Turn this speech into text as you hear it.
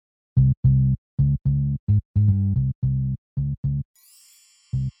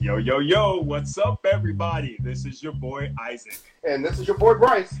Yo, yo, yo, what's up, everybody? This is your boy Isaac. And this is your boy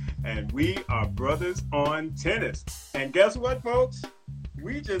Bryce. And we are Brothers on Tennis. And guess what, folks?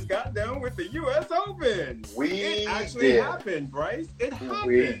 We just got done with the U.S. Open. It actually happened, Bryce. It happened.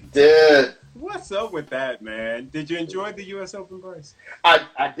 We did. What's up with that, man? Did you enjoy the U.S. Open, Bryce?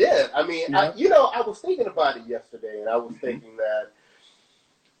 I did. I mean, Yeah. I was thinking about it yesterday, and I was thinking that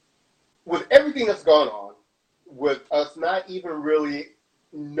with everything that's gone on, with us not even really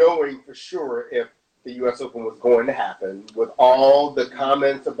knowing for sure if the U.S. Open was going to happen, with all the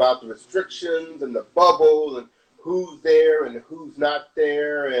comments about the restrictions and the bubble and who's there and who's not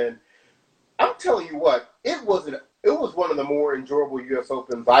there, and I'm telling you what, it was one of the more enjoyable U.S.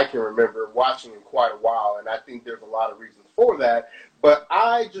 Opens I can remember watching in quite a while, and I think there's a lot of reasons for that. But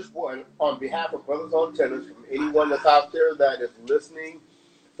I just want, on behalf of Brothers on Tennis, from anyone that's out there that is listening,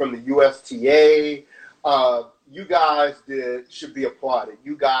 from the USTA, you guys should be applauded.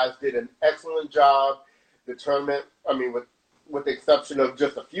 You guys did an excellent job. The tournament, I mean, with the exception of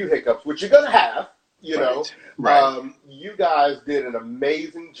just a few hiccups, which you're going to have, you know. Right. You guys did an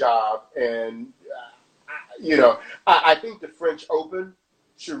amazing job. And, I think the French Open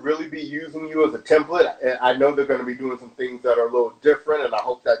should really be using you as a template. I know they're going to be doing some things that are a little different, and I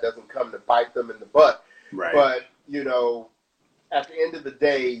hope that doesn't come to bite them in the butt. Right. But, at the end of the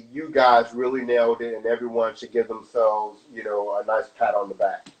day, you guys really nailed it, and everyone should give themselves, a nice pat on the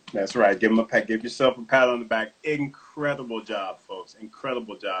back. That's right. Give yourself a pat on the back. Incredible job, folks.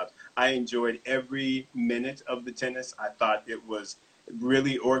 Incredible job. I enjoyed every minute of the tennis. I thought it was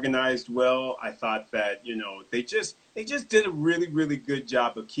really organized well. I thought that, they just did a really, really good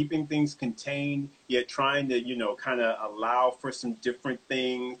job of keeping things contained, yet trying to, kind of allow for some different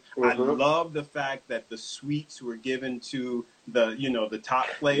things. Mm-hmm. I love the fact that the suites were given to the top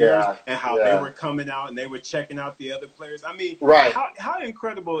players, and how they were coming out and they were checking out the other players. I mean, right. How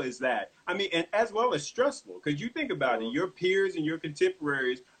incredible is that? I mean, and as well as stressful, because you think about it, your peers and your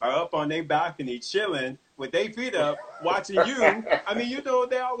contemporaries are up on their balcony chilling with their feet up, watching you. I mean,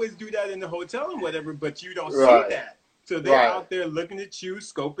 they always do that in the hotel and whatever, but you don't see that. So they're out there looking at you,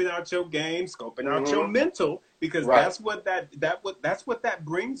 scoping out your game, scoping out your mental, because that's what that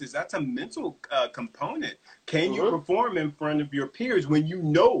brings is that's a mental component. Can you perform in front of your peers when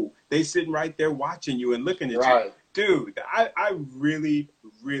they sitting right there watching you and looking at you? Dude, I really,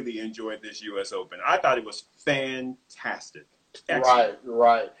 really enjoyed this U.S. Open. I thought it was fantastic. Excellent.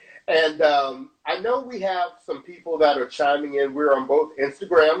 Right. And I know we have some people that are chiming in. We're on both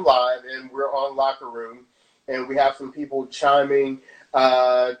Instagram Live and we're on Locker Room. And we have some people chiming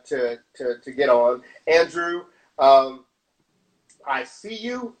to get on. Andrew, I see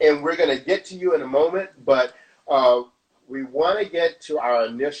you, and we're going to get to you in a moment. But we want to get to our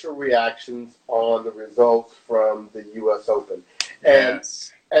initial reactions on the results from the U.S. Open. And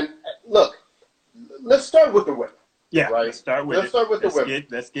look, let's start with the women. Yeah, right? Let's start with the women.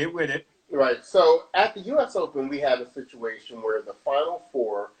 Let's get with it. Right. So at the U.S. Open, we had a situation where the Final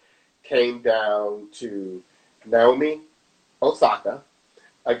Four came down to Naomi Osaka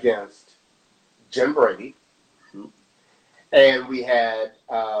against Jen Brady, and we had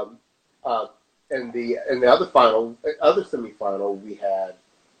in the other semifinal, we had.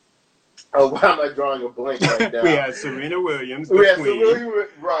 Oh, why am I drawing a blank right now? We had Serena Williams,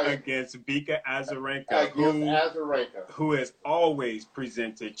 against Vika Azarenka, who has always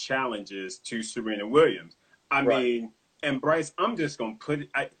presented challenges to Serena Williams. I mean, and Bryce, I'm just gonna put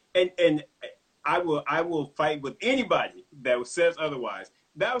it. I will fight with anybody that says otherwise.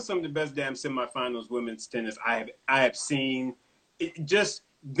 That was some of the best damn semifinals women's tennis I have seen. It just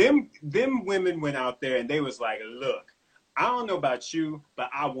them women went out there and they was like, look, I don't know about you,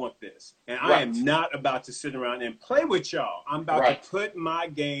 but I want this. And I am not about to sit around and play with y'all. I'm about to put my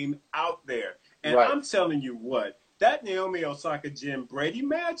game out there. And I'm telling you what, that Naomi Osaka Jen Brady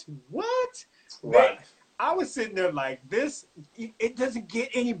match, what? Right. I was sitting there like this. It doesn't get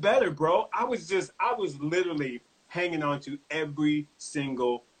any better, bro. I was literally hanging on to every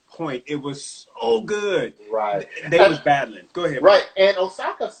single point. It was so good. Right. They was battling. Go ahead. Right. And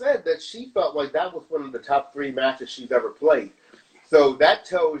Osaka said that she felt like that was one of the top 3 matches she's ever played. So that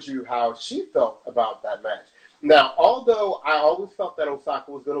tells you how she felt about that match. Now, although I always felt that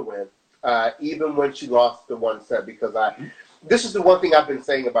Osaka was going to win, even when she lost the 1 set, because this is the one thing I've been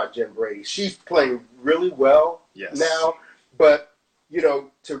saying about Jen Brady. She's playing really well now, but,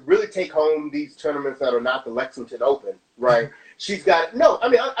 to really take home these tournaments that are not the Lexington Open, right, she's got – no, I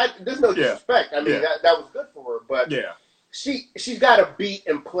mean, there's no disrespect. I mean, that was good for her, but she's got to beat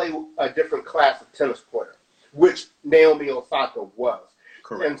and play a different class of tennis player, which Naomi Osaka was.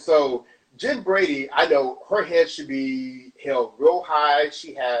 Correct. And so Jen Brady, I know her head should be held real high.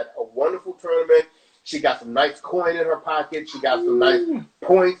 She had a wonderful tournament. She got some nice coin in her pocket. She got some nice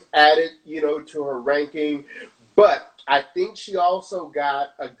points added, to her ranking. But I think she also got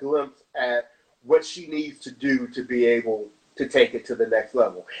a glimpse at what she needs to do to be able to take it to the next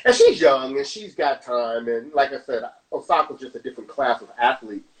level. And she's young and she's got time. And like I said, Osaka's just a different class of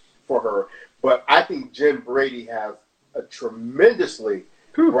athlete for her. But I think Jen Brady has a tremendously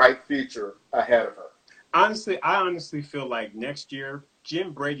bright future ahead of her. Honestly, I honestly feel like next year,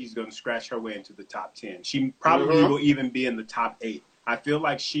 Jen Brady's going to scratch her way into the top 10. She probably will even be in the top 8. I feel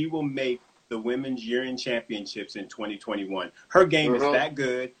like she will make the Women's Year-End Championships in 2021. Her game is that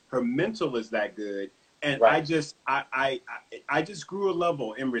good. Her mental is that good. And I just grew a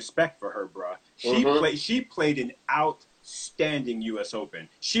level in respect for her, bro. She played an outstanding U.S. Open.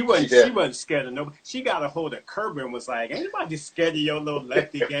 She wasn't scared of nobody. She got a hold of Kerber and was like, "Ain't nobody scared of your little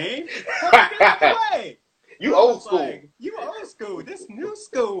lefty game. Get away." You old school. Like, you old school. This new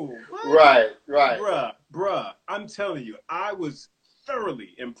school. What? Right. Bruh. I'm telling you, I was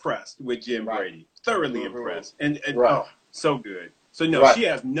thoroughly impressed with Jen Brady. Thoroughly impressed. And oh, so good. So, no, she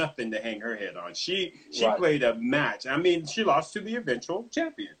has nothing to hang her head on. She played a match. I mean, she lost to the eventual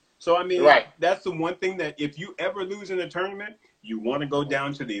champion. So, I mean, that's the one thing that if you ever lose in a tournament, you want to go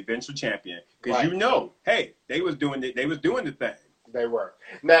down to the eventual champion. Because hey, they was doing the thing. They were.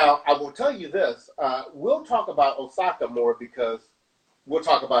 Now, I will tell you this. We'll talk about Osaka more because we'll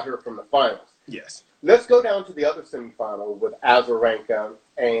talk about her from the finals. Yes. Let's go down to the other semifinal with Azarenka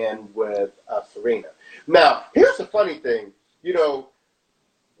and with Serena. Now, here's the funny thing.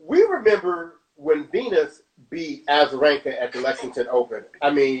 We remember when Venus beat Azarenka at the Lexington Open.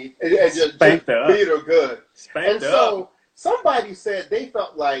 I mean, it just beat her good. So somebody said they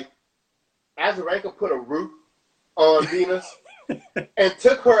felt like Azarenka put a root on Venus and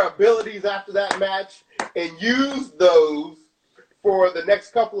took her abilities after that match and used those for the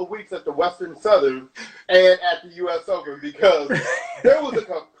next couple of weeks at the Western Southern and at the U.S. Open because there was a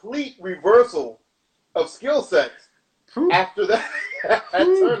complete reversal of skill sets after that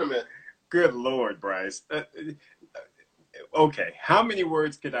tournament. Good Lord, Bryce. Okay, how many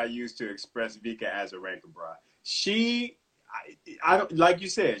words could I use to express Vika Azarenka, bro? I don't, like you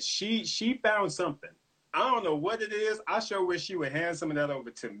said, she found something. I don't know what it is. I sure wish she would hand some of that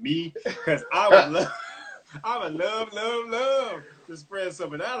over to me because I would love to spread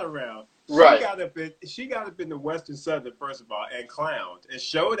some of that around. She got up in the Western Southern, first of all, and clowned and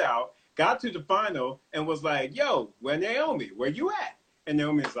showed out, got to the final, and was like, "Yo, where Naomi? Where you at?" And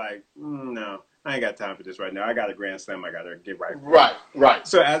Naomi's like, "No, I ain't got time for this right now. I got a Grand Slam. I got to get right." Right.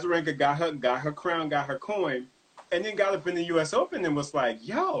 So Azarenka got her crown, got her coin, and then got up in the U.S. Open and was like,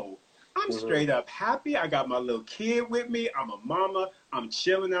 "Yo, I'm straight up happy. I got my little kid with me. I'm a mama. I'm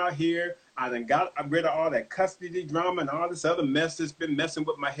chilling out here. I'm rid of all that custody drama and all this other mess that's been messing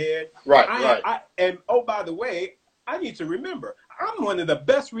with my head." And oh, by the way, I need to remember, I'm one of the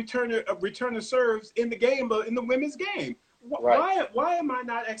best returner serves in the game, but in the women's game. Why am I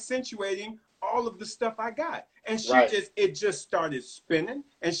not accentuating all of the stuff I got? And it just started spinning.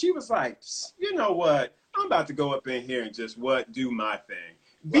 And she was like, "You know what? I'm about to go up in here and just do my thing."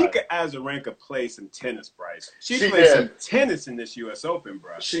 Vika Azarenka played some tennis, Bryce. She played some tennis in this U.S. Open,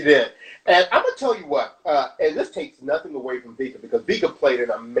 bro. She did. And I'm going to tell you what, and this takes nothing away from Vika because Vika played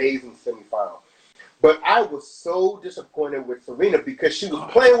an amazing semifinal. But I was so disappointed with Serena because she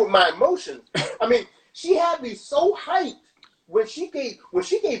was playing with my emotions. I mean, she had me so hyped when she gave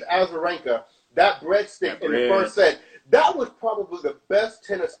Azarenka that breadstick in the first set. That was probably the best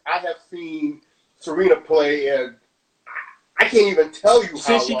tennis I have seen Serena play in. I can't even tell you how long.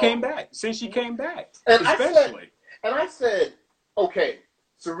 Since she came back. And I said, okay,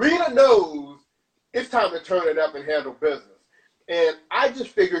 Serena knows it's time to turn it up and handle business. And I just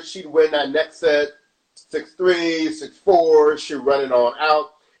figured she'd win that next set, 6-3, 6-4. She'd run it on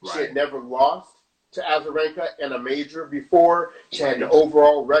out. She had never lost to Azarenka in a major before. She had an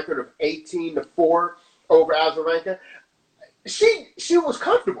overall record of 18-4 over Azarenka. She was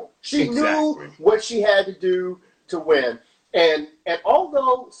comfortable. She knew what she had to do to win. And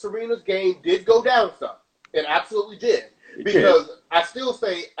although Serena's game did go down some, it absolutely did. Because I still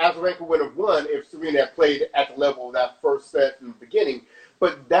say Azarenka would have won if Serena had played at the level of that first set in the beginning.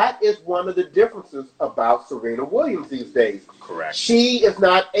 But that is one of the differences about Serena Williams these days. Correct. She is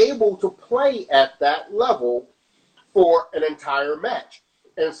not able to play at that level for an entire match.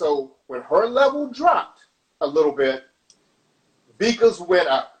 And so when her level dropped a little bit, Vika's went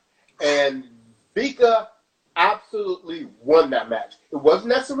up. And Vika absolutely won that match. It wasn't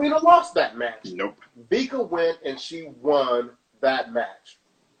that Serena lost that match. Nope. Vika went and she won that match.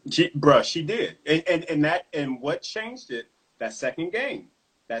 She did. And what changed it, that second game.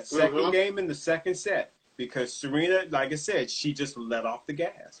 That second game in the second set. Because Serena, like I said, she just let off the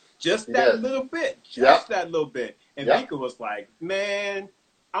gas. Just that little bit. Just that little bit. And Vika was like, man,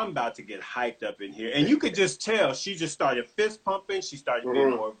 I'm about to get hyped up in here. And you could just tell she just started fist pumping. She started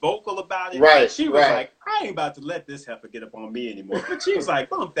being more vocal about it. Right. She was like, I ain't about to let this heifer get up on me anymore. But she was like,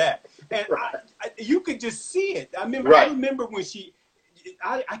 bump that. And you could just see it. I remember when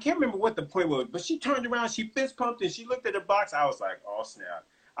I can't remember what the point was, but she turned around, she fist pumped, and she looked at the box. I was like, oh, snap.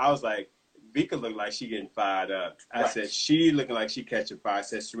 I was like, Vika looked like she getting fired up. I said, she looking like she catching fire. I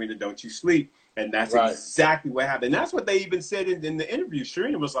said, Serena, don't you sleep. And that's exactly what happened. And that's what they even said in the interview.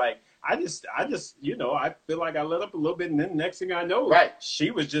 Serena was like, I just, I feel like I let up a little bit. And then the next thing I know,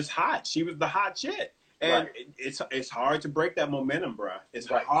 she was just hot. She was the hot chick. And it's hard to break that momentum, bro. It's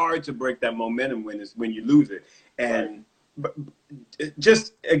hard to break that momentum when you lose it. And but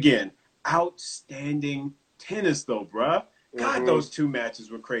just, again, outstanding tennis, though, bro. God, those two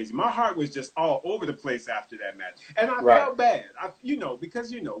matches were crazy. My heart was just all over the place after that match. And I felt bad,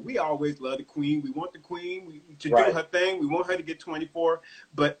 because, we always love the queen. We want the queen to do her thing. We want her to get 24.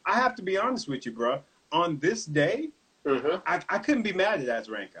 But I have to be honest with you, bro. On this day, I couldn't be mad at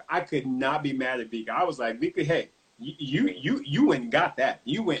Azarenka. I could not be mad at Vika. I was like, Vika, hey, you went and got that.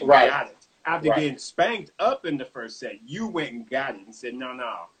 You went and got it. After getting spanked up in the first set, you went and got it and said,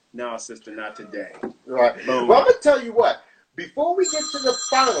 no, sister, not today. Right. Boom. Well, I'm going to tell you what. Before we get to the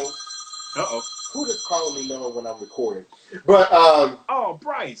finals, who just calling me knowing when I'm recording? But oh,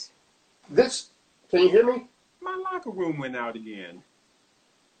 Bryce, can you hear me? My locker room went out again.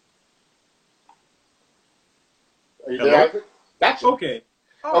 Are you there? That's okay.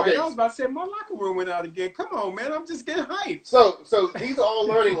 All right, I was about to say my locker room went out again. Come on, man, I'm just getting hyped. So these are all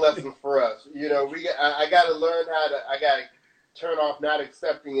learning lessons for us. I got to learn I got to turn off not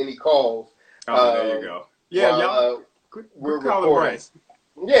accepting any calls. Oh, there you go. Yeah, y'all. We're calling Bryce.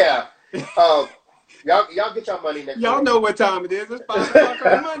 Yeah. Y'all get your money next week. Y'all know what time it is. It's 5 o'clock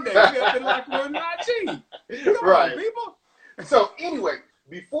on Monday. We have been like we're not cheap. Come on, people. So anyway,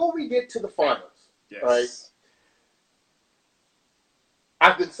 before we get to the finals, right?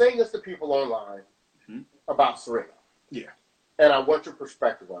 I've been saying this to people online about Serena. Yeah. And I want your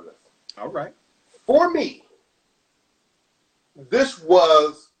perspective on this. All right. For me, this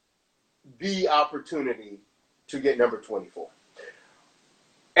was the opportunity to get number 24.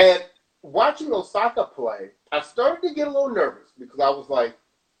 And watching Osaka play, I started to get a little nervous because I was like,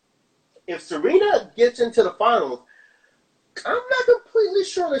 if Serena gets into the finals, I'm not completely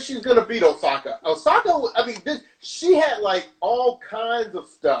sure that she's going to beat Osaka. She had like all kinds of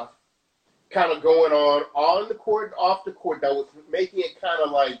stuff kind of going on the court and off the court that was making it kind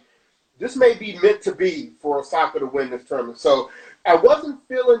of like, this may be meant to be for Osaka to win this tournament. So I wasn't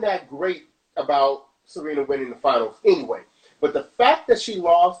feeling that great about Serena winning the finals anyway. But the fact that she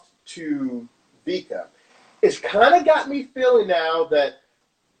lost to Vika, it's kind of got me feeling now that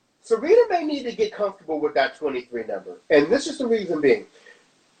Serena may need to get comfortable with that 23 number. And this is the reason being.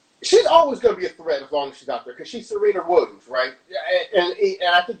 She's always going to be a threat as long as she's out there because she's Serena Williams, right? And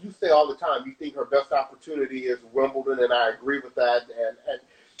I think you say all the time, you think her best opportunity is Wimbledon, and I agree with that. And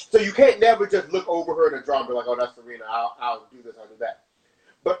so you can't never just look over her in a draw and be like, oh, that's Serena, I'll do this, I'll do that.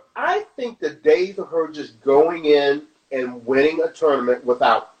 But I think the days of her just going in and winning a tournament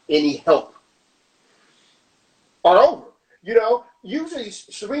without any help are over. Usually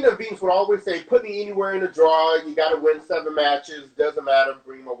Serena and Venus would always say, put me anywhere in the draw, you got to win 7 matches, doesn't matter,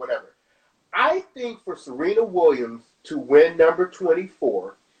 bring them or whatever. I think for Serena Williams to win number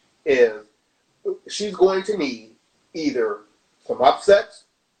 24 is she's going to need either some upsets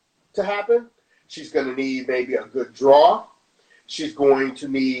to happen, she's going to need maybe a good draw, she's going to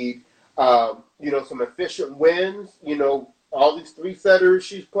need, some efficient wins, all these 3-setters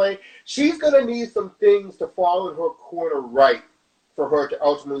she's playing. She's going to need some things to fall in her corner right for her to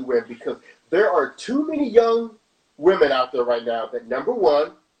ultimately win because there are too many young women out there right now that, number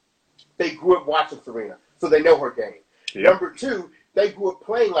one, they grew up watching Serena, so they know her game. Yep. Number two, they grew up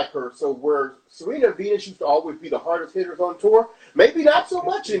playing like her, so where Serena and Venus used to always be the hardest hitters on tour, maybe not so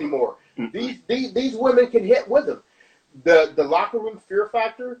much anymore. These women can hit with them. The locker room fear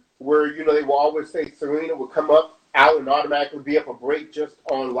factor, where they will always say Serena will come out and automatically be up a break just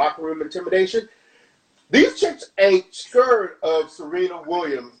on locker room intimidation. These chicks ain't scared of Serena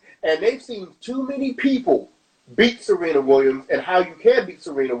Williams, and they've seen too many people beat Serena Williams and how you can beat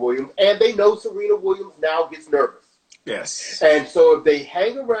Serena Williams, and they know Serena Williams now gets nervous. Yes. And so if they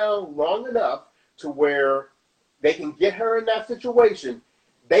hang around long enough to where they can get her in that situation,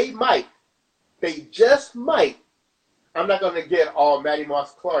 they just might I'm not going to get all Maddie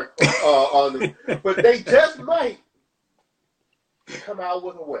Moss Clark on them, but they just might come out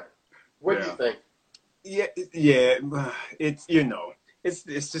with a win. What do you think? Yeah. It's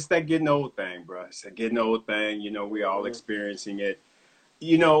it's just that getting old thing, bro. It's that getting old thing. We all experiencing it.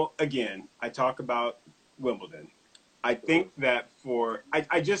 Again, I talk about Wimbledon. I think that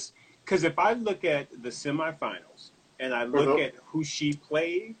because if I look at the semifinals and I look at who she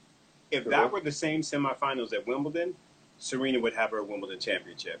played, if that were the same semifinals at Wimbledon, Serena would have her Wimbledon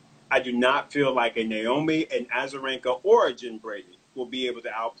championship. I do not feel like a Naomi, an Azarenka, or a Jen Brady will be able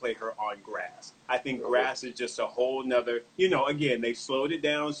to outplay her on grass. I think grass is just a whole nother, again, they slowed it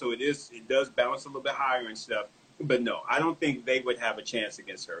down, so it does bounce a little bit higher and stuff. But no, I don't think they would have a chance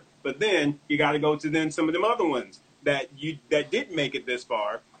against her. But then you got to go to some of them other ones that didn't make it this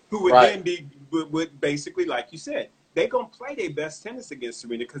far, who would then would basically, like you said, they going to play their best tennis against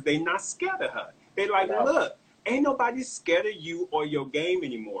Serena because they not scared of her. They like, look, ain't nobody scared of you or your game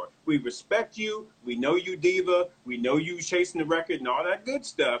anymore. We respect you. We know you diva. We know you chasing the record and all that good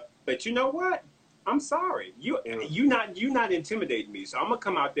stuff. But you know what? I'm sorry. You not intimidating me. So I'm gonna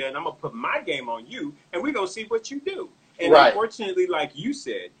come out there and I'm gonna put my game on you, and we're gonna see what you do. And unfortunately, like you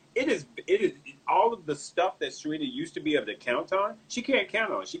said, it is all of the stuff that Serena used to be able to count on. She can't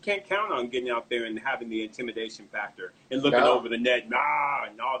count on. She can't count on getting out there and having the intimidation factor and looking over the net, and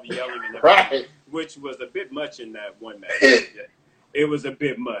all the yelling and everything, which was a bit much in that one match. It was a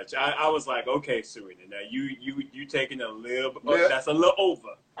bit much. I was like, okay, Serena, now you taking a little, that's a little over.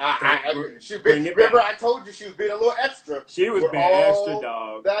 Remember, I told you she was being a little extra. She was being extra,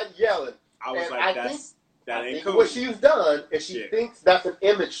 dog. That yelling. I was like, that ain't cool. What she's done is she thinks that's an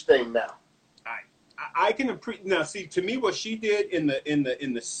image thing now. I can appreciate now. See, to me, what she did in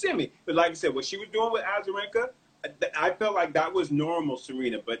the semi, but like I said, what she was doing with Azarenka, I felt like that was normal,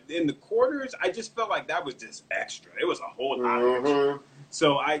 Serena. But in the quarters, I just felt like that was just extra. It was a whole lot extra.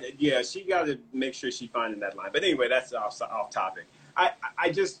 So she got to make sure she's finding that line. But anyway, that's off topic.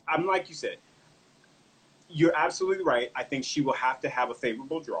 I'm like you said, you're absolutely right. I think she will have to have a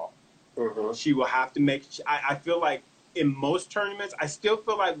favorable draw. She will have to make. I feel like in most tournaments, I still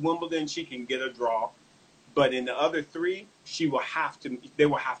feel like Wimbledon she can get a draw, but in the other three, there will have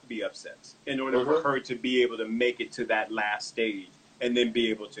to be upsets in order for her to be able to make it to that last stage and then be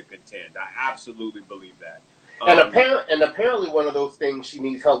able to contend. I absolutely believe that. And apparently one of those things she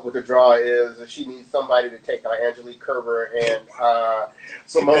needs help with the draw is she needs somebody to take out Angelique Kerber and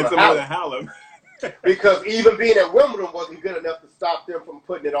Simona Halep. Because even being at Wimbledon wasn't good enough to stop them from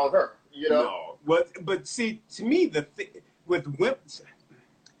putting it on her. No. But see, to me, with Wimbledon,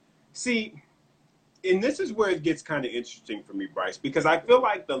 and this is where it gets kind of interesting for me, Bryce, because I feel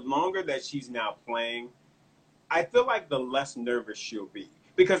like the longer that she's now playing, I feel like the less nervous she'll be.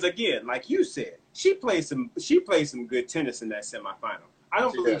 Because again, like you said, she played some good tennis in that semifinal. I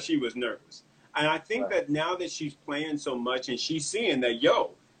don't believe she was nervous. And I think that now that she's playing so much and she's seeing that,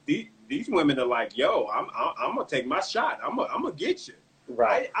 these women are like, I'm gonna take my shot. I'm gonna get you.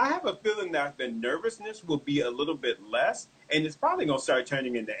 Right. I have a feeling that the nervousness will be a little bit less, and it's probably gonna start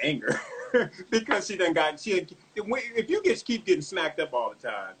turning into anger because if you keep getting smacked up all the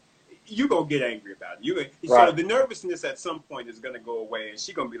time, you're gonna get angry about it. So the nervousness at some point is gonna go away, and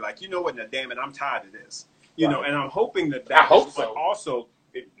she's gonna be like, you know what? Now, damn it, I'm tired of this. And I'm hoping that. I hope so. Also.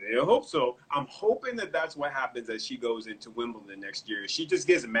 I hope so. I'm hoping that that's what happens as she goes into Wimbledon next year. She just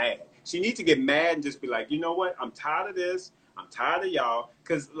gets mad. She needs to get mad and just be like, you know what? I'm tired of this. I'm tired of y'all.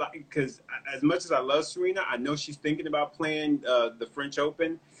 Because as much as I love Serena, I know she's thinking about playing the French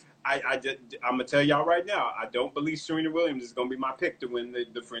Open. I'm going to tell y'all right now, I don't believe Serena Williams is going to be my pick to win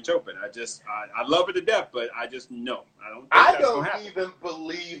the French Open. I love her to death, but I just know. I don't even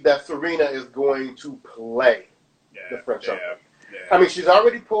believe that Serena is going to play the French Open. I mean, she's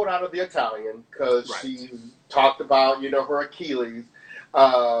already pulled out of the Italian because she's talked about, her Achilles.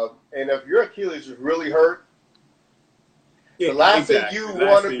 And if your Achilles is really hurt, the last thing you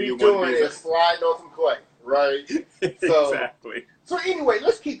want to be doing is sliding on some clay, right? Exactly. So anyway,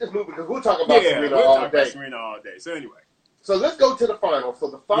 let's keep this moving because we'll talk about Serena all day. So anyway. So let's go to the finals.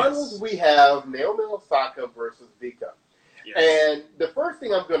 So the finals we have Naomi Osaka versus Vika. Yes. And the first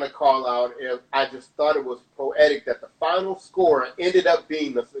thing I'm going to call out is I just thought it was poetic that the final score ended up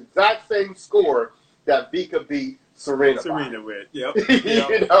being the exact same score that Vika beat Serena with. Yep.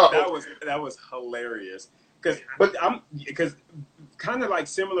 That was hilarious. Because kind of like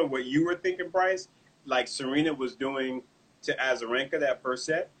similar what you were thinking, Bryce, like Serena was doing to Azarenka that first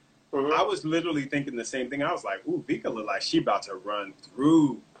set. I was literally thinking the same thing. I was like, ooh, Vika looked like she about to run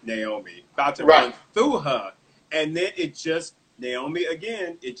through Naomi, about to run through her. And then it just Naomi,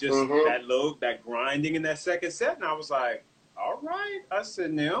 again, it just, that grinding in that second set, and I was like, all right. I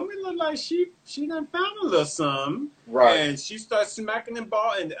said, Naomi looked like she done found a little something. Right. And she started smacking the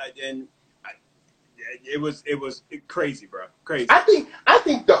ball, and it was crazy, bro. Crazy. I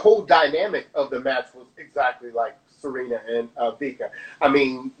think the whole dynamic of the match was exactly like Serena and Vika. I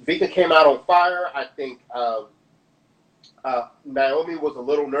mean, Vika came out on fire. I think Naomi was a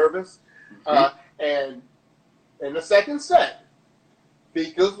little nervous. And in the second set,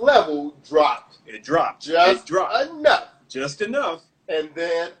 Vika's level dropped. It dropped. Just enough. And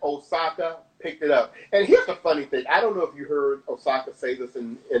then Osaka picked it up. And here's the funny thing. I don't know if you heard Osaka say this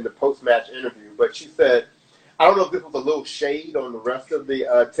in the post-match interview, but she said, I don't know if this was a little shade on the rest of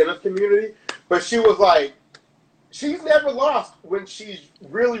the tennis community, but she was like, she's never lost when she's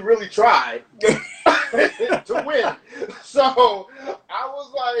really, really tried to win. So I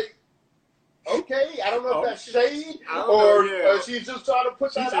was like, okay, I don't know if that's shade or she's just trying to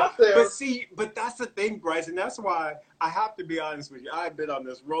put that out there. But that's the thing, Bryce, and that's why I have to be honest with you. I've been on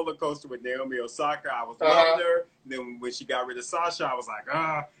this roller coaster with Naomi Osaka. I was loving her. And then when she got rid of Sasha, I was like,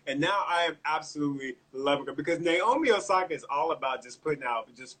 And now I am absolutely loving her because Naomi Osaka is all about just putting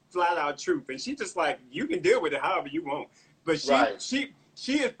out just flat out truth. And she just like, you can deal with it however you want. But she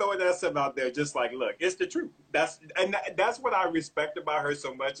is throwing that stuff out there just like, look, it's the truth. That's what I respect about her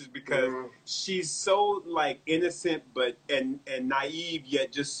so much is because she's so like innocent and naive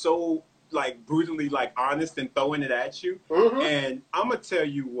yet just so like brutally like honest and throwing it at you. And I'm gonna tell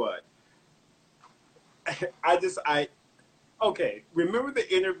you what. Remember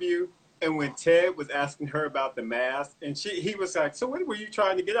the interview and when Ted was asking her about the mask and he was like, so what were you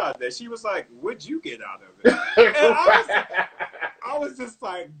trying to get out of that? She was like, what'd you get out of it? And I was just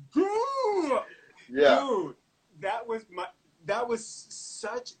like, dude, that was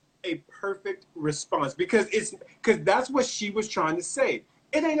such a perfect response because that's what she was trying to say.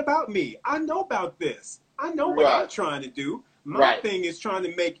 It ain't about me. I know about this. I know what I'm trying to do. My thing is trying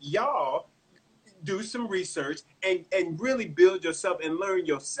to make y'all do some research and really build yourself and learn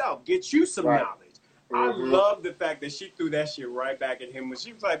yourself. Get you some knowledge. I love the fact that she threw that shit right back at him when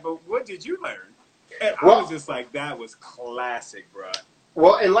she was like, but what did you learn? And I was just like, that was classic, bro.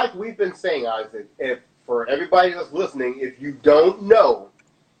 Well, and like we've been saying, Isaac, if for everybody that's listening, if you don't know,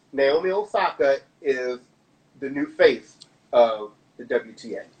 Naomi Osaka is the new face of the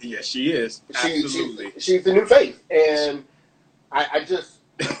WTA. Yeah, she is. Absolutely. She's the new face. And I'm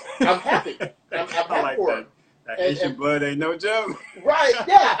happy. I'm happy like for that. her. That Asian blood ain't no joke. Right,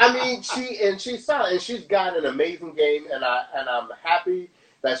 yeah. I mean, she's solid, and she's got an amazing game, and I'm happy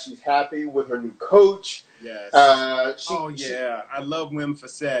that she's happy with her new coach. Yes. I love Wim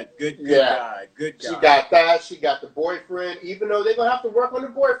Facet. Good guy. She got that. She got the boyfriend, even though they're going to have to work on the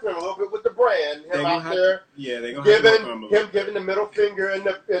boyfriend a little bit with the brand. Him out there they're going to giving the middle finger in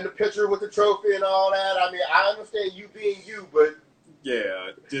the picture with the trophy and all that. I mean, I understand you being you, but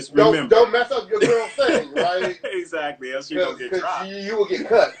just remember. Don't mess up your girl thing, right? Exactly, else you're going to get dropped. You will get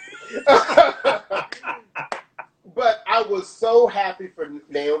cut. But I was so happy for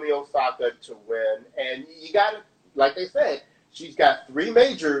Naomi Osaka to win. And you got to, like they said, she's got 3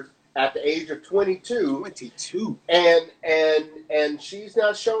 majors at the age of 22. 22. And she's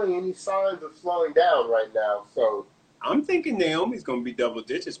not showing any signs of slowing down right now. So I'm thinking Naomi's going to be double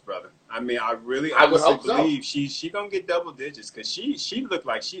digits, brother. I mean, I really believe she going to get double digits because she looked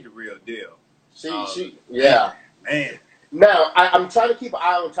like she the real deal. Man. Now, I'm trying to keep an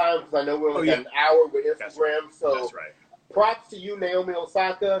eye on time because I know we're only got an hour with Instagram. That's right. Props to you, Naomi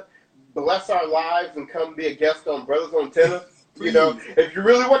Osaka. Bless our lives and come be a guest on Brothers on Tennis. You know, if you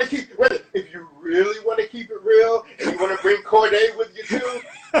really want to keep it real, and you want to bring Corday with you too,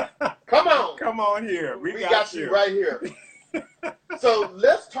 come on. Come on here. We got you right here. So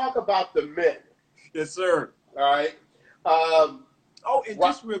let's talk about the men. Yes, sir. All right.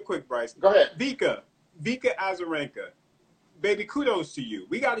 Just real quick, Bryce. Go ahead. Vika Azarenka. Baby, kudos to you.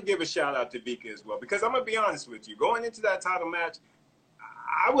 We got to give a shout out to Vika as well because I'm gonna be honest with you. Going into that title match,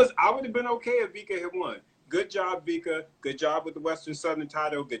 I would have been okay if Vika had won. Good job, Vika. Good job with the Western Southern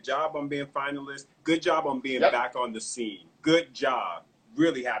title. Good job on being finalist. Good job on being back on the scene. Good job.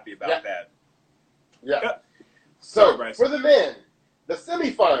 Really happy about that. Yeah. Yep. So for the men, the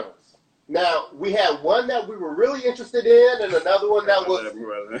semifinals. Now, we had one that we were really interested in and another one that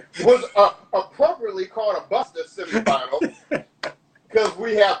was appropriately called a Buster semifinal because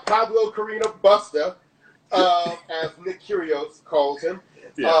we have Pablo Carreno Buster, as Nick Kyrgios calls him,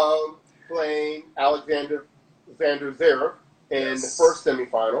 playing Alexander Zverev in the first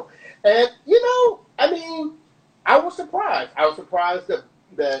semifinal. And, I mean, I was surprised. I was surprised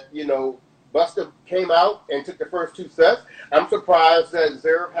that Busta came out and took the first 2 sets. I'm surprised that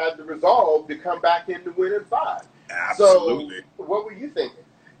Zverev had the resolve to come back in to win in 5. Absolutely. So, what were you thinking?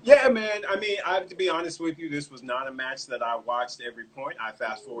 Yeah, man. I mean, I have to be honest with you. This was not a match that I watched every point. I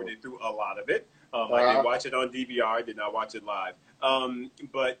fast-forwarded through a lot of it. I did watch it on DVR. I did not watch it live.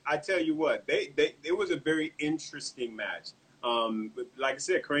 But I tell you what, it was a very interesting match. Like I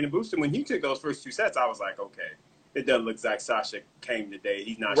said, Carreño Busta, when he took those first 2 sets, I was like, okay, it doesn't look like Sasha came today.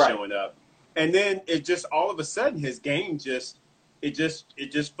 He's not showing up. And then it just all of a sudden his game just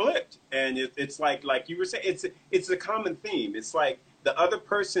flipped. And it's like you were saying, it's a common theme. It's like the other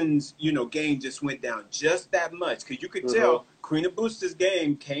person's game just went down just that much, because you could tell Carreño Busta's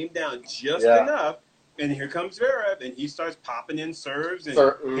game came down just enough. And here comes Zverev, and he starts popping in serves and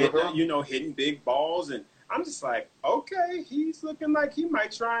hitting big balls. And I'm just like, okay, he's looking like he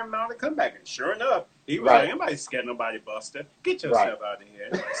might try and mount a comeback. And sure enough, he was like, "Anybody scared nobody, Busta? Get yourself out of here."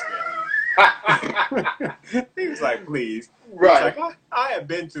 He was like, "Please." Right. Like, I have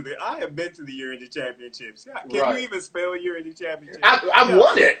been to the Year-End Championships. Can you even spell Year-End Championship? I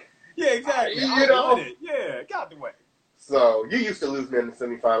won it. Yeah, exactly. I won it. Yeah, got the way. So you used to lose me in the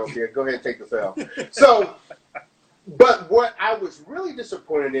semifinals here. Go ahead and take this L. So, but what I was really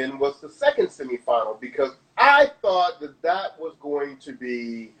disappointed in was the second semifinal, because I thought that was going to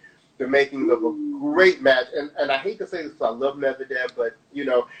be the making of a great match. And I hate to say this because I love Medvedev, but,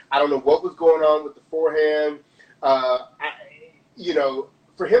 I don't know what was going on with the forehand.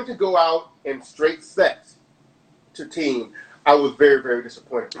 For him to go out in straight sets to Thiem, I was very, very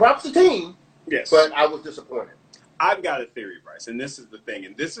disappointed. Props to Thiem, but I was disappointed. I've got a theory, Bryce, and this is the thing,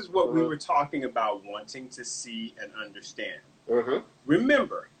 and this is what we were talking about wanting to see and understand.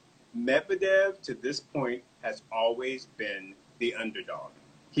 Remember, Medvedev to this point has always been the underdog.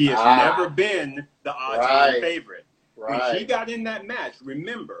 He has never been the odds-on favorite. When he got in that match,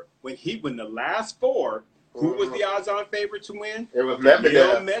 remember, when the last 4, who was the odds-on favorite to win? It was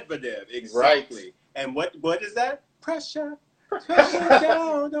Medvedev. Medvedev, exactly. Right. And what is that? Pressure. Pressure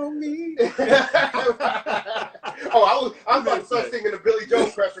down on me. I was about to start singing the Billy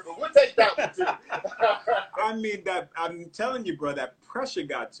Joel pressure, but we'll take that one too. I mean, I'm telling you, bro, that pressure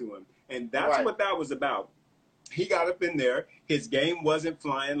got to him, and that's what that was about. He got up in there. His game wasn't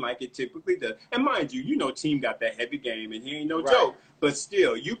flying like it typically does. And mind you, Thiem got that heavy game, and he ain't no joke. But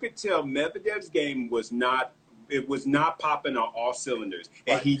still, you could tell Medvedev's game was not popping on all cylinders.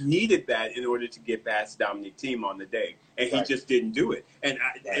 And he needed that in order to get past Dominic Thiem on the day. And he just didn't do it. And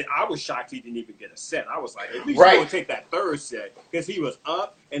I was shocked he didn't even get a set. I was like, at least he's going to take that third set. Because he was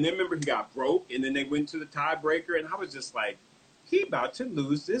up, and then remember he got broke, and then they went to the tiebreaker, and I was just like, he about to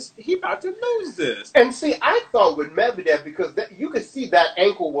lose this. And see, I thought with Medvedev, because you could see that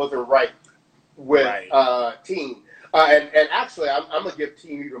ankle wasn't right with Thiem. And actually, I'm going to give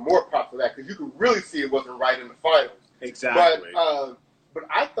Thiem even more props for that, because you could really see it wasn't right in the finals. Exactly. But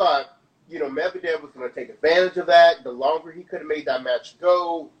I thought, Medvedev was going to take advantage of that. The longer he could have made that match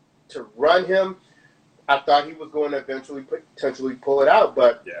go to run him, I thought he was going to eventually potentially pull it out.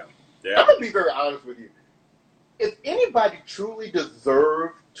 But I'm going to be very honest with you. If anybody truly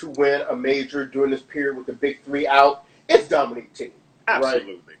deserved to win a major during this period with the big 3 out, it's Dominic Thiem.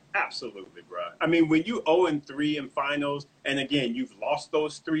 Absolutely. Right? Absolutely, bro. I mean, when you 0-3 in finals, and again, you've lost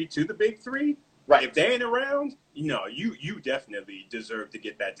those 3 to the big 3, if they ain't around, you definitely deserve to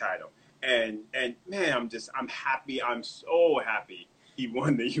get that title. And man, I'm happy. I'm so happy he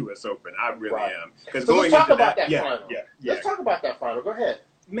won the U.S. Open. I really am. Because let's talk about that final. Let's talk about that final. Go ahead.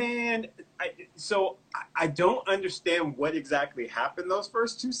 Man, I don't understand what exactly happened those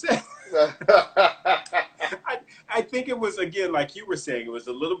first 2 sets. I think it was, again, like you were saying, it was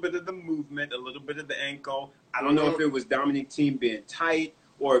a little bit of the movement, a little bit of the ankle. I don't know if it was Dominic Thiem being tight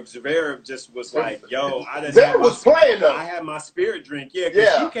or if Zverev just was like, yo, I had my spirit drink. Yeah,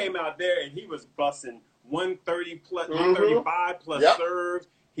 because he came out there and he was busting 130 plus, 135 plus serves.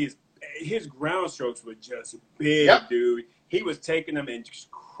 His ground strokes were just big, dude. He was taking them and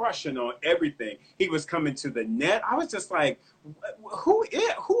just crushing on everything. He was coming to the net. I was just like, who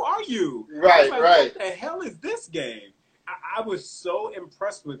are you? Right. What the hell is this game? I was so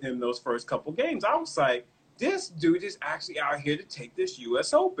impressed with him those first couple games. I was like, this dude is actually out here to take this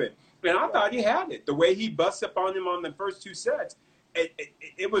U.S. Open. And I thought he had it. The way he busted up on him on the first 2 sets,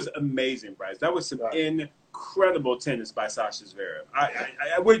 it was amazing, Bryce. That was some incredible tennis by Sasha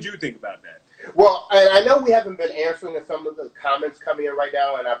Zverev. What did you think about that? Well, I know we haven't been answering some of the comments coming in right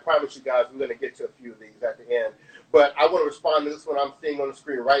now, and I promise you guys I'm going to get to a few of these at the end. But I want to respond to this one I'm seeing on the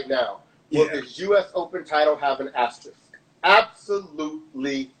screen right now. Will this U.S. Open title have an asterisk?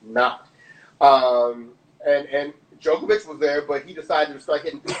 Absolutely not. And Djokovic was there, but he decided to start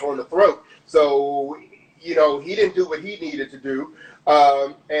hitting people in the throat. So, he didn't do what he needed to do.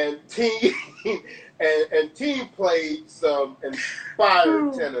 And team played some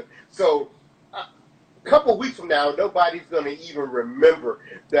inspired tennis. So a couple weeks from now, nobody's going to even remember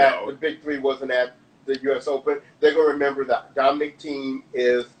that the Big Three wasn't at the U.S. Open. They're going to remember that Dominic Thiem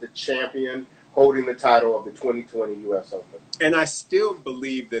is the champion holding the title of the 2020 U.S. Open. And I still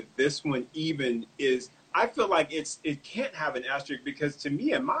believe that this one even is, I feel like it can't have an asterisk because to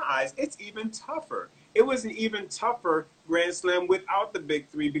me, in my eyes, it's even tougher. It was an even tougher Grand Slam without the Big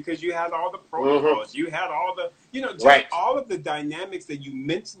Three because you had all the protocols. You had all the, just all of the dynamics that you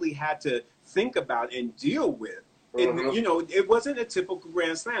mentally had to think about and deal with. And, it wasn't a typical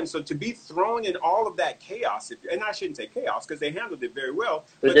Grand Slam. So to be thrown in all of that chaos, and I shouldn't say chaos because they handled it very well,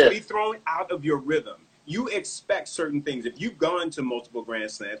 but to be thrown out of your rhythm, you expect certain things. If you've gone to multiple Grand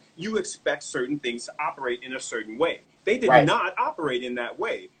Slams, you expect certain things to operate in a certain way. They did not operate in that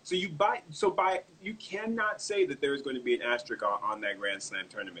way. So you cannot say that there is going to be an asterisk on that Grand Slam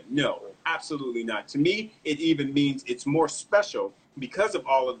tournament. No, absolutely not. To me, it even means it's more special because of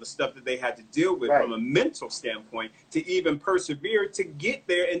all of the stuff that they had to deal with from a mental standpoint to even persevere to get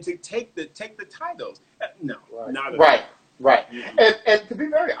there and to take the titles. No, not at all. Right. And to be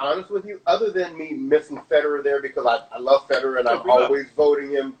very honest with you, other than me missing Federer there because I love Federer and I'm always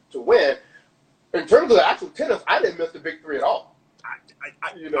voting him to win, in terms of the actual tennis, I didn't miss the Big Three at all.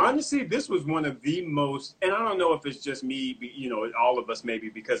 Honestly, this was one of the most, and I don't know if it's just me, all of us maybe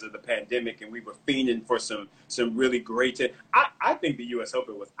because of the pandemic and we were fiending for some really great tennis. I think the U.S.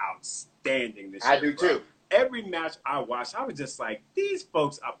 Open was outstanding this year. I do too. Every match I watched, I was just like, these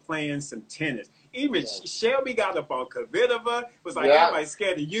folks are playing some tennis. Even Shelby got up on Kvitova, was like, everybody's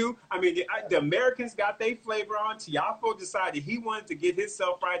scared of you. I mean, the Americans got their flavor on. Tiafoe decided he wanted to get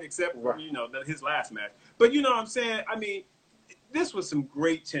himself right, except for, his last match. But you know what I'm saying? I mean, this was some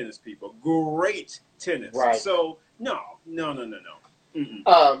great tennis, people. Great tennis. Right. So, no.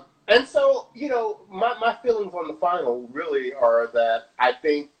 And so, my feelings on the final really are that I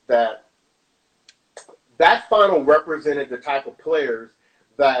think that final represented the type of players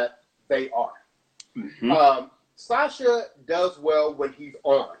that they are. Sasha does well when he's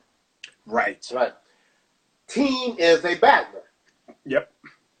on. Right. Thiem is a battler. Yep.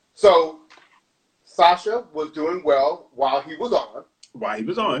 So Sasha was doing well while he was on. Right.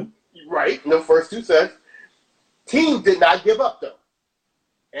 In the first two sets. Thiem did not give up, though.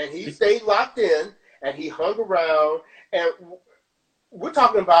 And he stayed locked in, and he hung around. And we're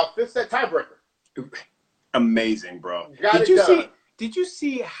talking about fifth set tiebreaker. Amazing, bro. Did you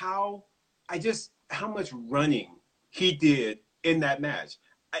see how much running he did in that match?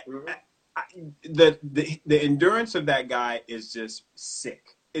 The endurance of that guy is just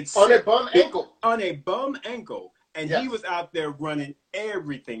sick. It's on a bum ankle. On a bum ankle. And he was out there running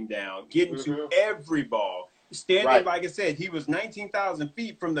everything down, getting to every ball. Standing, like I said, he was 19,000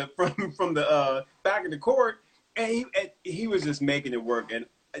 feet from the back of the court, and he was just making it work. And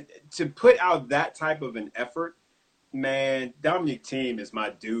to put out that type of an effort, man, Dominic Thiem is my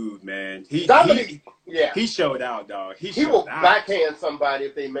dude, man. He showed out, dog. He will backhand somebody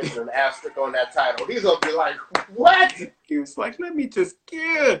if they mention an asterisk on that title. He's gonna be like, "What?" He was like, "Let me just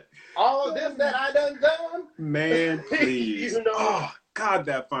get all of this that I done." Man, please. Oh God,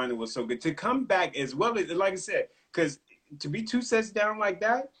 that final was so good. To come back as well as, like I said, because to be 2 sets down like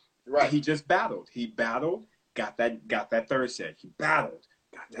that, he just battled. He battled, got that third set. He battled.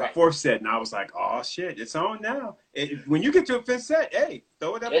 Got that fourth set, and I was like, "Oh shit, it's on now." When you get to a fifth set, hey,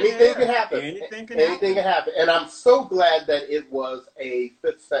 throw it up. Anything can happen. Anything can happen. And I'm so glad that it was a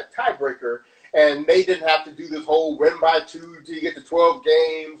fifth set tiebreaker, and they didn't have to do this whole win by 2 till you get to 12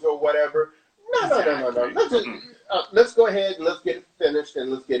 games or whatever. No. Let's go ahead and let's get it finished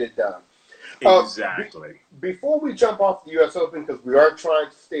and let's get it done. Exactly. Before we jump off the U.S. Open, because we are trying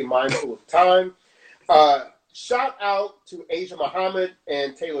to stay mindful of time. Shout out to Asia Muhammad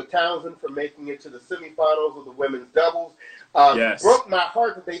and Taylor Townsend for making it to the semifinals of the women's doubles. Broke my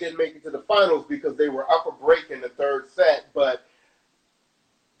heart that they didn't make it to the finals because they were up a break in the third set, but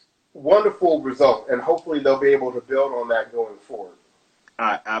wonderful result, and hopefully they'll be able to build on that going forward.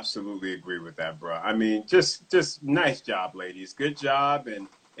 I absolutely agree with that, bro. I mean, just nice job, ladies. Good job, and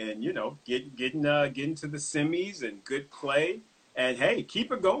getting to the semis and good play. And, hey,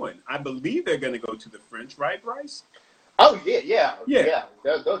 keep it going. I believe they're going to go to the French, right, Bryce? Oh, yeah.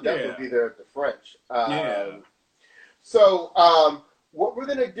 They'll definitely be there at the French. So what we're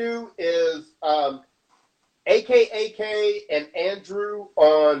going to do is AK and Andrew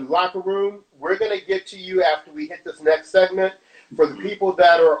on Locker Room, we're going to get to you after we hit this next segment. For the people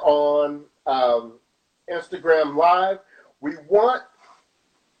that are on Instagram Live. We want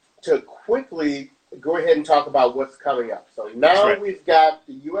to quickly go ahead and talk about what's coming up. So now we've got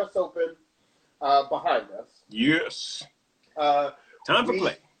the U.S. Open behind us. Yes. Time for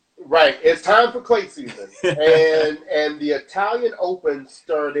clay. Right. It's time for clay season. and the Italian Open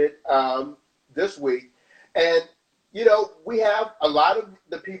started this week. And, you know, we have a lot of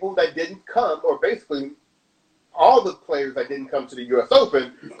the people that didn't come, or basically all the players that didn't come to the U.S.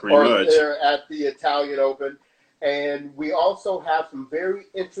 Open are there at the Italian Open. And we also have some very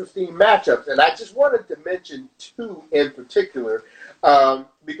interesting matchups. And I just wanted to mention two in particular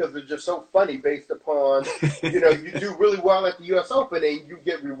because they're just so funny based upon, you know, you do really well at the U.S. Open and you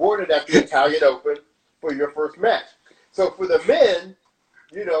get rewarded at the Italian Open for your first match. So for the men,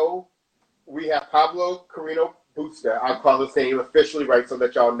 you know, we have Pablo Carreño Busta. I'll call his name officially right so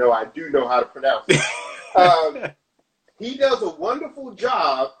that y'all know I do know how to pronounce it. He does a wonderful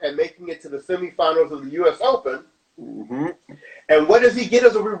job at making it to the semifinals of the U.S. Open. Mm-hmm. And what does he get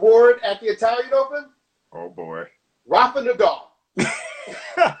as a reward at the Italian Open? Oh, boy. Rafa Nadal.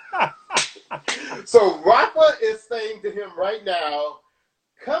 So Rafa is saying to him right now,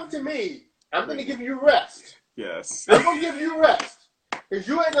 come to me. I'm going to give you rest. Yes. I'm going to give you rest. Because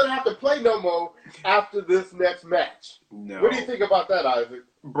you ain't going to have to play no more after this next match. No. What do you think about that, Isaac?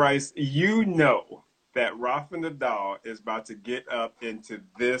 Bryce, you know that Rafa Nadal is about to get up into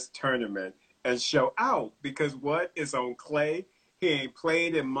this tournament and show out because what is on clay? He ain't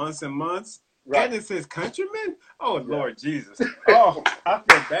played in months and months. Right. And it's his countrymen? Oh, yeah. Lord Jesus. Oh, I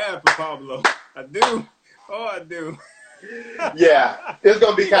feel bad for Pablo. I do. Oh, I do. Yeah. It's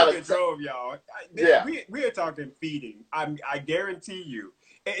going to be kind of drove, y'all. Yeah. We are talking feeding. I guarantee you.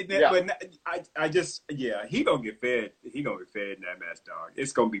 Yeah. But I just, yeah, he going to get fed. He going to get fed in that match, dog.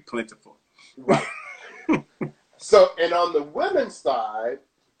 It's going to be plentiful. Right. So, and on the women's side,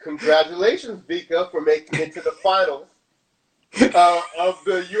 congratulations, Vika, for making it to the finals of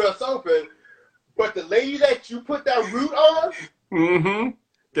the U.S. Open. But the lady that you put that root on,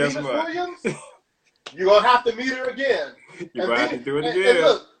 Guess Venus what? Williams, you're going to have to meet her again. You're going to have to do it again. And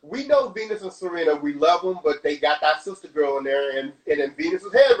look, we know Venus and Serena, we love them, but they got that sister girl in there. And in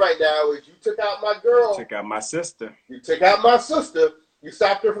Venus's head right now is you took out my girl. You took out my sister. You took out my sister. You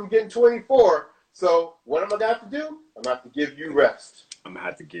stopped her from getting 24. So what am I going to have to do? I'm going to have to give you rest. I'm going to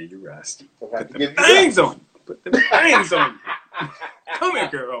have to give you rest. Put the things on you. Put the things on you. Come here,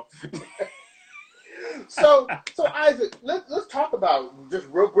 girl. So Isaac, let's talk about, just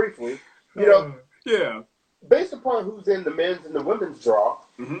real briefly, you know, yeah, based upon who's in the men's and the women's draw,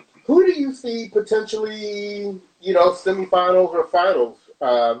 who do you see potentially, you know, semifinals or finals?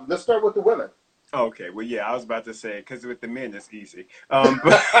 Let's start with the women. Okay, well, yeah, I was about to say, because with the men, it's easy.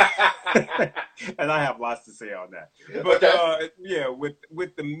 But, and I have lots to say on that. But, yeah,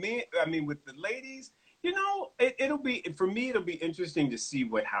 with the men, I mean, with the ladies, you know, it'll be, for me, it'll be interesting to see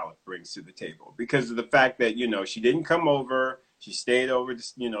what Howard brings to the table because of the fact that, you know, she didn't come over. She stayed over, to,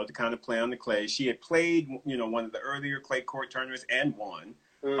 you know, to kind of play on the clay. She had played, you know, one of the earlier clay court tournaments and won.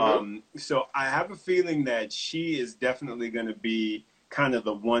 So I have a feeling that she is definitely going to be kind of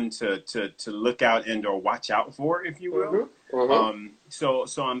the one to look out and or watch out for, if you will. So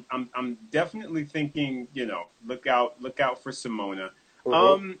I'm definitely thinking, you know, look out for Simona.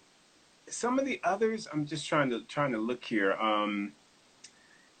 Some of the others, I'm just trying to look here.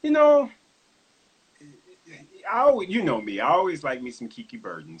 You know, you know me. I always like me some Kiki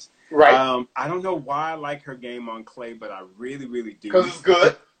Bertens. Right. I don't know why I like her game on clay, but I really, really do. Because it's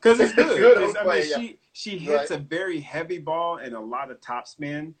good. Because it's good. I mean, she hits a very heavy ball and a lot of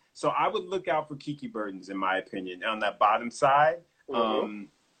topspin. So I would look out for Kiki Bertens, in my opinion, on that bottom side.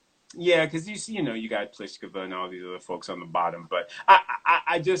 Yeah, because you see, you know, you got Pliskova and all these other folks on the bottom, but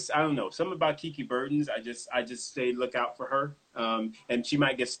I don't know, something about Kiki Bertens. I just say look out for her, and she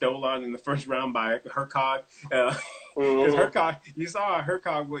might get stolen in the first round by Hercog. Because Hercog, you saw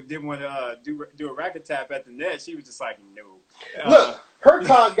Hercog didn't want to do a racket tap at the net. She was just like, no. Look,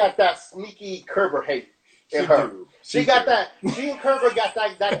 Hercog got that sneaky Kerber hate in her. She got that. She and Kerber got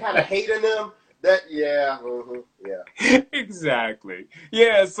that kind of hate in them. That yeah. Exactly.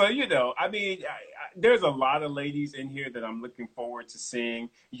 Yeah. So you know, I mean, there's a lot of ladies in here that I'm looking forward to seeing.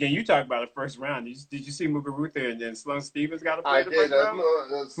 Again, you talked about the first round. Did you see Muguruza and then Sloane Stephens got to play the first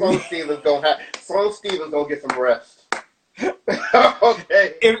round? Sloane Stephens gonna get some rest.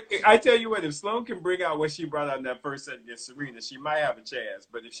 Okay. If I tell you what, if Sloane can bring out what she brought out in that first set against Serena, she might have a chance.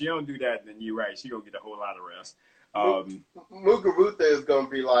 But if she don't do that, then you're right. She gonna get a whole lot of rest. Muguruza is gonna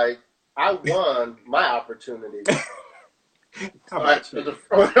be like, I won my opportunity. How about you? On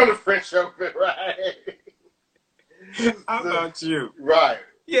the French Open, right? How about you? Right.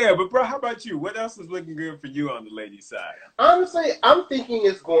 Yeah, but bro, how about you? What else is looking good for you on the ladies' side? Honestly, I'm thinking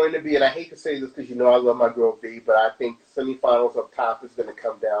it's going to be, and I hate to say this because I love my girl V, but I think semifinals up top is going to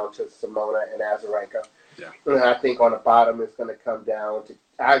come down to Simona and Azarenka. Yeah. And I think on the bottom it's going to come down to,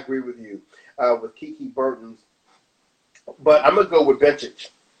 I agree with you, with Kiki Bertens. But I'm going to go with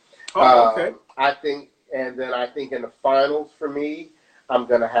Bencic. Oh, okay. I think in the finals for me, I'm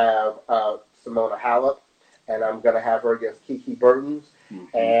going to have Simona Halep, and I'm going to have her against Kiki Bertens.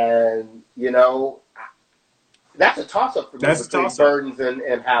 Mm-hmm. And, that's a toss-up for me between Bertens and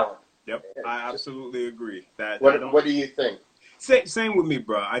Halep. Yep, I absolutely agree. What do you think? Same with me,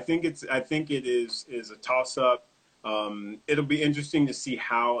 bro. I think it is a toss-up. It'll be interesting to see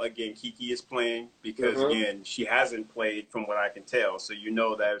how, again, Kiki is playing because, again, she hasn't played from what I can tell. So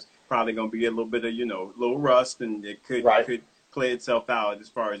there's probably going to be a little bit of, little rust, and it could play itself out as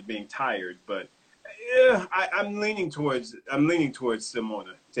far as being tired. But yeah, I'm leaning towards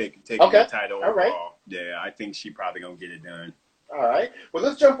Simona taking the title overall. Right. Yeah, I think she probably going to get it done. All right. Well,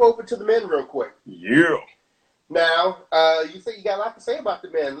 let's jump over to the men real quick. Yeah. Now, you say you got a lot to say about the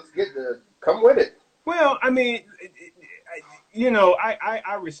men. Let's come with it. Well, I mean,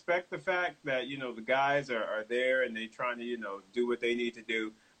 I respect the fact that, the guys are there and they're trying to, do what they need to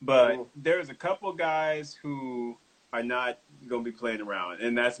do. But there's a couple guys who are not going to be playing around,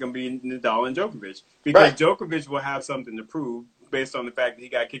 and that's going to be Nadal and Djokovic. Because Djokovic will have something to prove based on the fact that he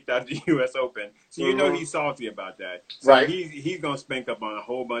got kicked out of the U.S. Open. So he's salty about that. So he's going to spank up on a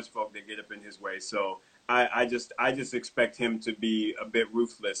whole bunch of folk that get up in his way. So I just expect him to be a bit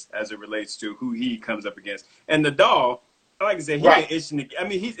ruthless as it relates to who he comes up against. And Nadal, like I said, he's been itching to. I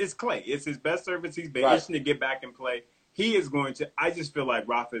mean, it's clay. It's his best service. He's been itching to get back and play. He is going to. I just feel like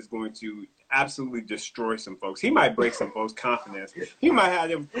Rafa is going to absolutely destroy some folks. He might break some folks' confidence. He might have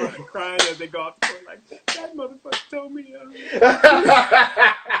them crying as they go off the court like, that motherfucker told me.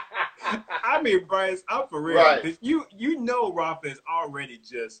 I mean, Bryce, I'm for real. Right. You Rafa is already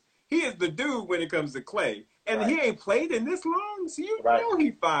just. He is the dude when it comes to clay, and he ain't played in this long, so know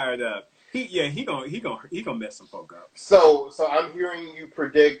he fired up. He gonna mess some folk up. So I'm hearing you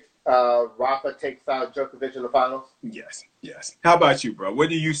predict Rafa takes out Djokovic in the finals. Yes. How about you, bro? What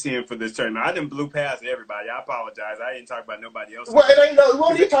are you seeing for this tournament? I didn't blew past everybody. I apologize. I didn't talk about nobody else. Well, it ain't no.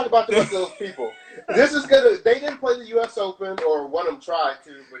 What are you talking about? Those people. This is gonna. They didn't play the U.S. Open, or one of them tried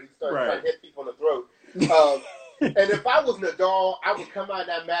to, but he started trying to hit people in the throat. And if I was Nadal, I would come out of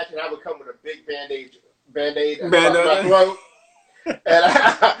that match and I would come with a big band-aid across my throat. And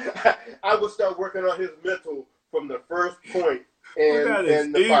I would start working on his mental from the first point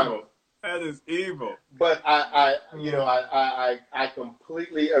in the final. That is evil. But I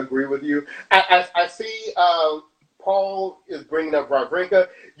completely agree with you. I see Paul is bringing up Wawrinka.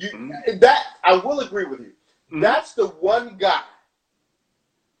 That I will agree with you. Mm-hmm. That's the one guy.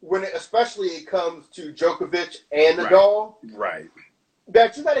 Especially it comes to Djokovic and Nadal,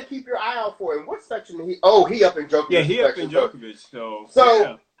 that you got to keep your eye out for. In what section he up in Djokovic? Yeah, he up in Djokovic. So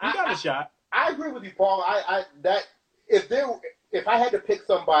he got a shot. I agree with you, Paul. If I had to pick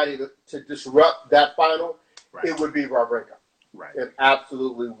somebody to disrupt that final, it would be Wawrinka. Right. It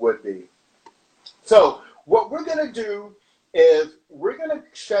absolutely would be. So what we're gonna do is we're gonna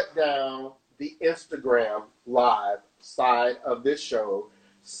shut down the Instagram live side of this show.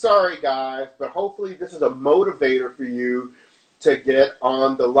 Sorry, guys, but hopefully this is a motivator for you to get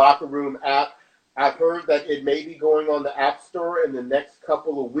on the Locker Room app. I've heard that it may be going on the App Store in the next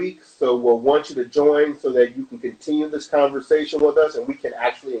couple of weeks, so we'll want you to join so that you can continue this conversation with us and we can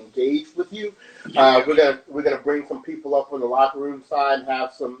actually engage with you. We're gonna bring some people up on the Locker Room side and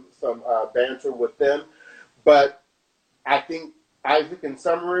have some banter with them. But I think, Isaac, in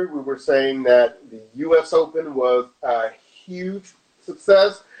summary, we were saying that the U.S. Open was a huge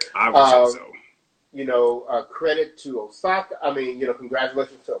success. I would say so. Credit to Osaka.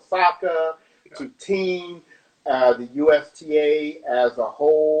 Congratulations to Osaka, to team, the USTA as a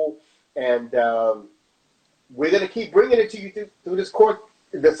whole, and we're going to keep bringing it to you through this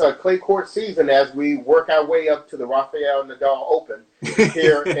clay court season as we work our way up to the Rafael Nadal Open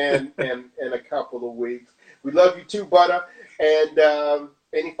here in a couple of weeks. We love you too, Butter. And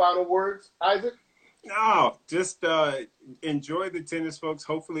any final words, Isaac? No, just enjoy the tennis, folks.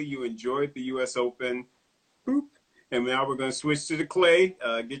 Hopefully you enjoyed the U.S. Open. Boop. And now we're going to switch to the clay.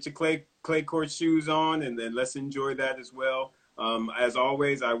 Get your clay court shoes on, and then let's enjoy that as well. As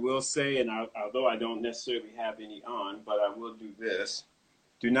always, I will say, and although I don't necessarily have any on, but I will do this.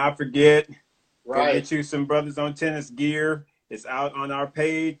 Do not forget, go get you some Brothers on Tennis gear. It's out on our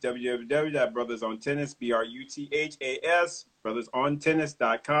page, www.brothersontennис, BRUTHAS,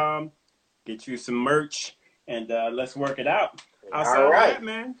 brothersontennis.com. Get you some merch, and let's work it out. Outside of that,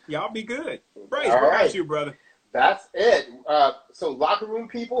 man, y'all be good. Bryce, what about you, brother? That's it. So locker room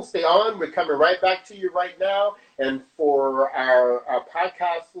people, stay on. We're coming right back to you right now. And for our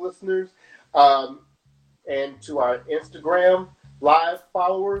podcast listeners and to our Instagram live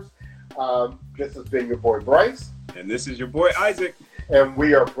followers, this has been your boy Bryce. And this is your boy Isaac. And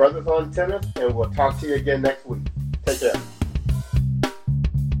we are Brothers on Tennis, and we'll talk to you again next week. Take care.